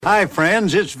Hi,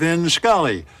 friends. It's Vin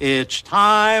Scully. It's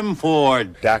time for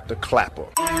Dr. Clapper.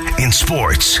 In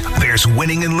sports, there's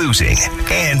winning and losing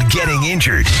and getting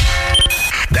injured.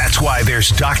 That's why there's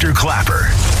Dr. Clapper.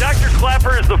 Dr.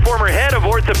 Clapper is the former head of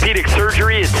orthopedic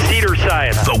surgery at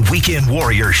Cedars-Sinai. The Weekend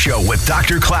Warrior Show with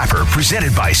Dr. Clapper,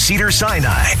 presented by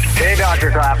Cedars-Sinai. Hey,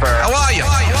 Dr. Clapper. How are you?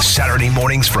 Saturday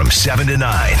mornings from 7 to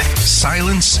 9.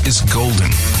 Silence is golden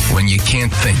when you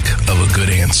can't think of a good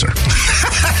answer.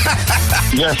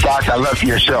 Yes, Doc, I love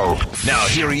your show. Now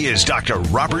here he is, Dr.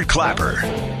 Robert Clapper.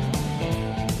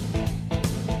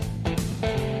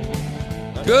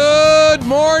 Good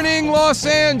morning, Los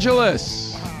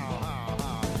Angeles,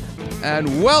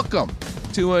 and welcome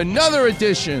to another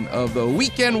edition of the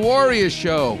Weekend Warrior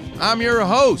Show. I'm your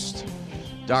host,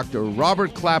 Dr.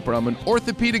 Robert Clapper. I'm an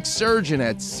orthopedic surgeon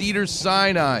at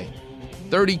Cedars-Sinai,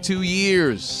 32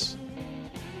 years.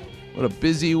 What a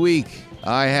busy week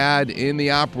I had in the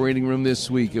operating room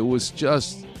this week. It was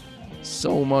just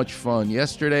so much fun.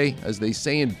 Yesterday, as they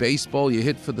say in baseball, you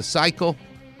hit for the cycle.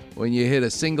 When you hit a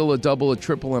single, a double, a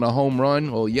triple, and a home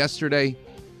run. Well, yesterday,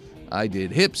 I did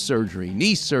hip surgery,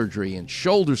 knee surgery, and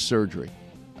shoulder surgery.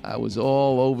 I was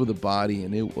all over the body,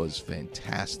 and it was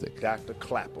fantastic. Dr.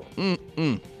 Clapper.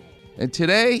 And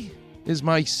today is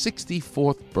my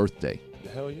 64th birthday.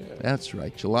 Hell yeah. That's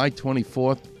right, July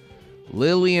 24th.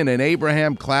 Lillian and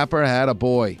Abraham Clapper had a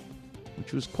boy,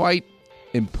 which was quite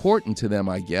important to them,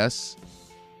 I guess,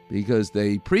 because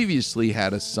they previously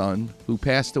had a son who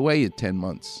passed away at 10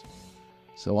 months.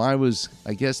 So I was,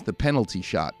 I guess, the penalty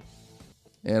shot.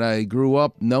 And I grew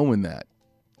up knowing that,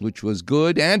 which was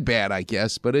good and bad, I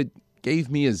guess, but it gave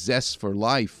me a zest for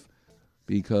life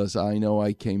because I know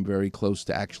I came very close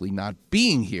to actually not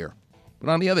being here. But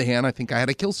on the other hand, I think I had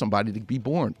to kill somebody to be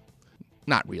born.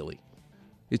 Not really.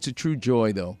 It's a true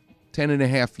joy, though. 10 and a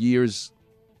half years,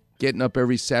 getting up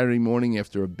every Saturday morning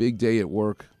after a big day at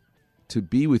work, to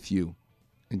be with you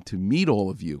and to meet all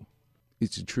of you,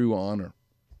 it's a true honor.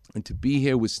 And to be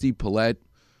here with Steve Paulette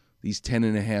these 10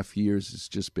 and a half years has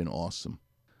just been awesome.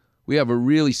 We have a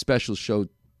really special show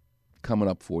coming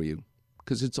up for you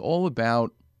because it's all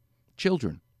about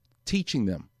children, teaching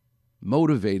them,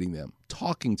 motivating them,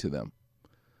 talking to them.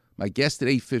 My guest at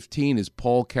 8:15 is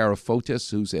Paul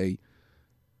Karafotis, who's a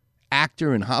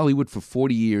actor in Hollywood for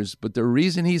 40 years. But the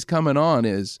reason he's coming on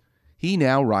is he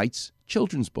now writes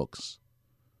children's books.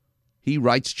 He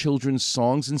writes children's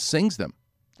songs and sings them,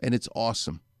 and it's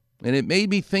awesome. And it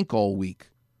made me think all week.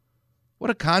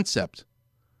 What a concept.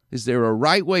 Is there a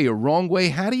right way, a wrong way?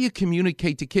 How do you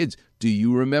communicate to kids? Do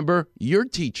you remember your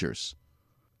teachers?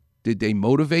 Did they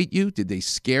motivate you? Did they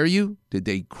scare you? Did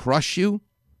they crush you?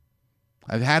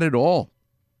 I've had it all.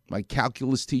 My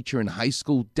calculus teacher in high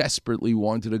school desperately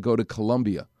wanted to go to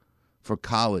Columbia for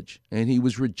college, and he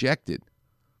was rejected.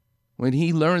 When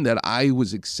he learned that I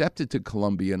was accepted to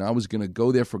Columbia and I was going to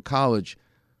go there for college,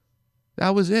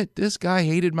 that was it. This guy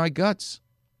hated my guts.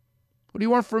 What do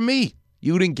you want from me?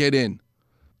 You didn't get in.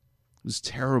 It was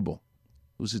terrible.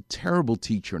 It was a terrible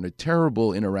teacher and a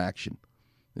terrible interaction.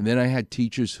 And then I had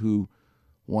teachers who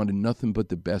wanted nothing but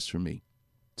the best for me,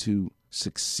 to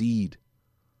succeed.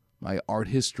 My art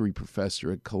history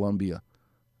professor at Columbia,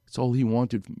 that's all he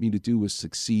wanted me to do was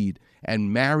succeed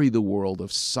and marry the world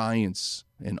of science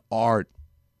and art,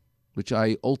 which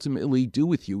I ultimately do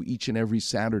with you each and every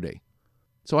Saturday.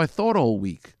 So I thought all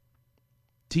week,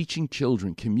 teaching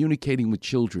children, communicating with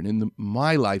children in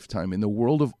my lifetime, in the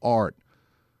world of art,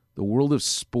 the world of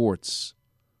sports,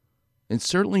 and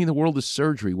certainly in the world of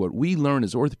surgery, what we learn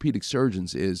as orthopedic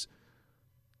surgeons is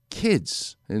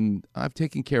kids, and I've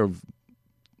taken care of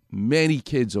many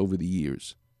kids over the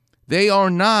years, they are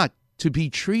not to be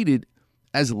treated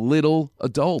as little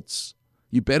adults.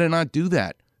 You better not do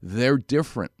that. They're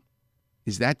different.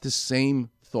 Is that the same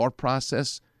thought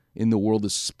process in the world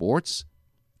of sports?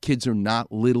 Kids are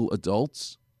not little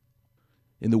adults.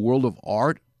 In the world of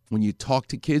art, when you talk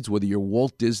to kids, whether you're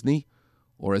Walt Disney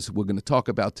or, as we're going to talk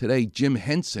about today, Jim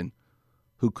Henson,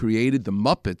 who created the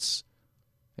Muppets,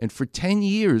 and for 10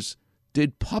 years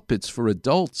did puppets for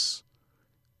adults.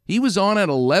 He was on at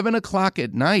 11 o'clock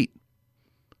at night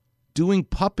doing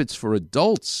puppets for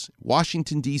adults,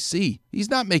 Washington, D.C. He's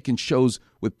not making shows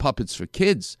with puppets for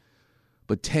kids.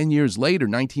 But 10 years later,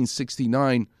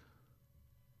 1969,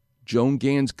 Joan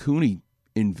Gans Cooney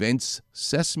invents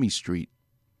Sesame Street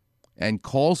and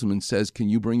calls him and says, "Can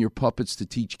you bring your puppets to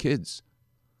teach kids?"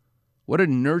 What a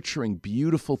nurturing,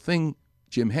 beautiful thing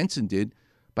Jim Henson did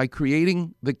by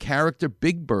creating the character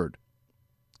Big Bird.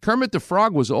 Kermit the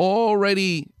Frog was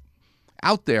already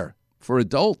out there for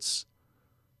adults,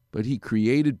 but he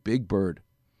created Big Bird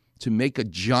to make a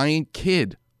giant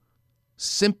kid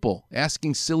simple,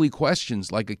 asking silly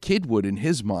questions like a kid would in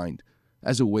his mind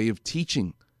as a way of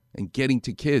teaching and getting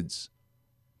to kids.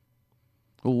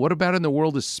 Well, what about in the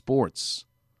world of sports?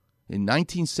 In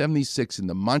 1976, in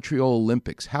the Montreal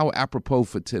Olympics, how apropos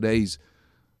for today's,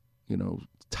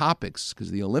 topics,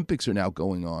 because the Olympics are now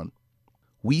going on.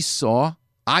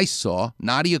 I saw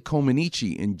Nadia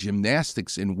Comaneci in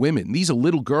gymnastics in women. These are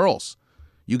little girls.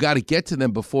 You got to get to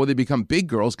them before they become big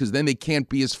girls, because then they can't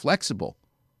be as flexible.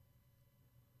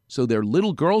 So they're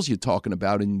little girls you're talking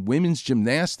about in women's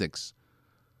gymnastics.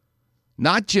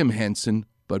 Not Jim Henson,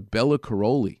 but Bela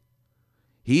Karolyi.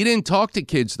 He didn't talk to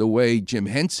kids the way Jim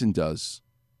Henson does,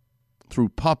 through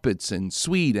puppets and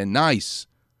sweet and nice.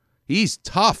 He's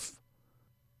tough.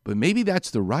 But maybe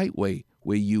that's the right way,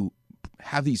 where you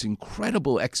have these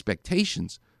incredible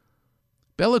expectations.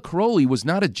 Bela Karolyi was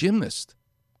not a gymnast.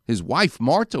 His wife,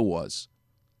 Marta, was.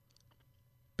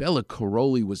 Bela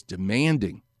Karolyi was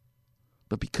demanding.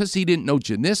 But because he didn't know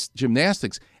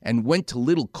gymnastics and went to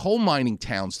little coal mining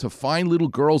towns to find little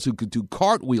girls who could do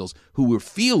cartwheels, who were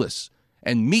fearless,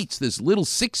 and meets this little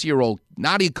 6-year-old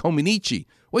Nadia Comaneci.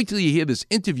 Wait till you hear this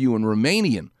interview in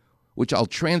Romanian, which I'll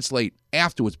translate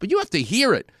afterwards. But you have to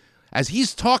hear it as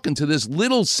he's talking to this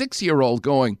little 6-year-old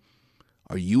going,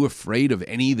 "Are you afraid of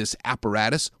any of this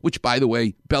apparatus?" Which, by the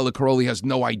way, Bela Karolyi has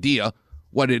no idea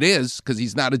what it is because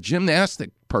he's not a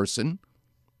gymnastic person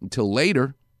until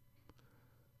later.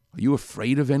 "Are you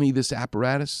afraid of any of this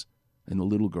apparatus?" And the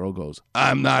little girl goes,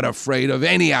 "I'm not afraid of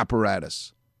any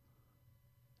apparatus."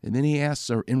 And then he asks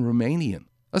her in Romanian,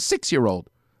 a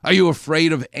 6-year-old, "Are you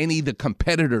afraid of any of the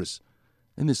competitors?"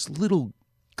 And this little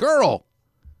girl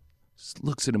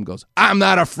looks at him and goes, "I'm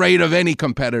not afraid of any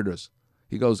competitors."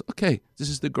 He goes, "Okay, this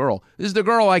is the girl. This is the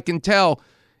girl I can tell.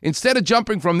 Instead of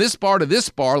jumping from this bar to this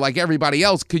bar like everybody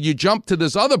else, could you jump to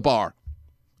this other bar?"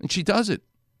 And she does it.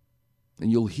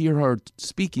 And you'll hear her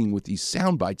speaking with these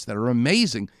sound bites that are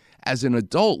amazing as an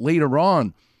adult later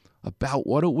on about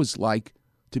what it was like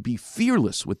to be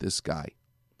fearless with this guy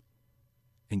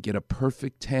and get a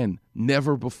perfect 10.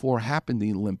 Never before happened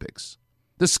in the Olympics.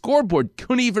 The scoreboard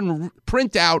couldn't even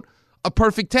print out a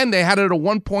perfect 10. They had it at a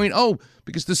 1.0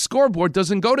 because the scoreboard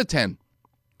doesn't go to 10.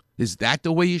 Is that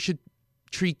the way you should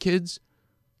treat kids?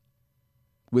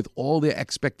 With all their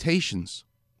expectations.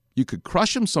 You could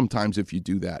crush them sometimes if you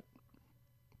do that.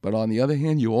 But on the other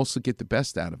hand, you also get the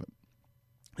best out of it.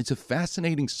 It's a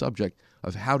fascinating subject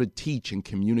of how to teach and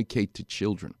communicate to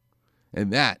children.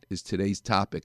 And that is today's topic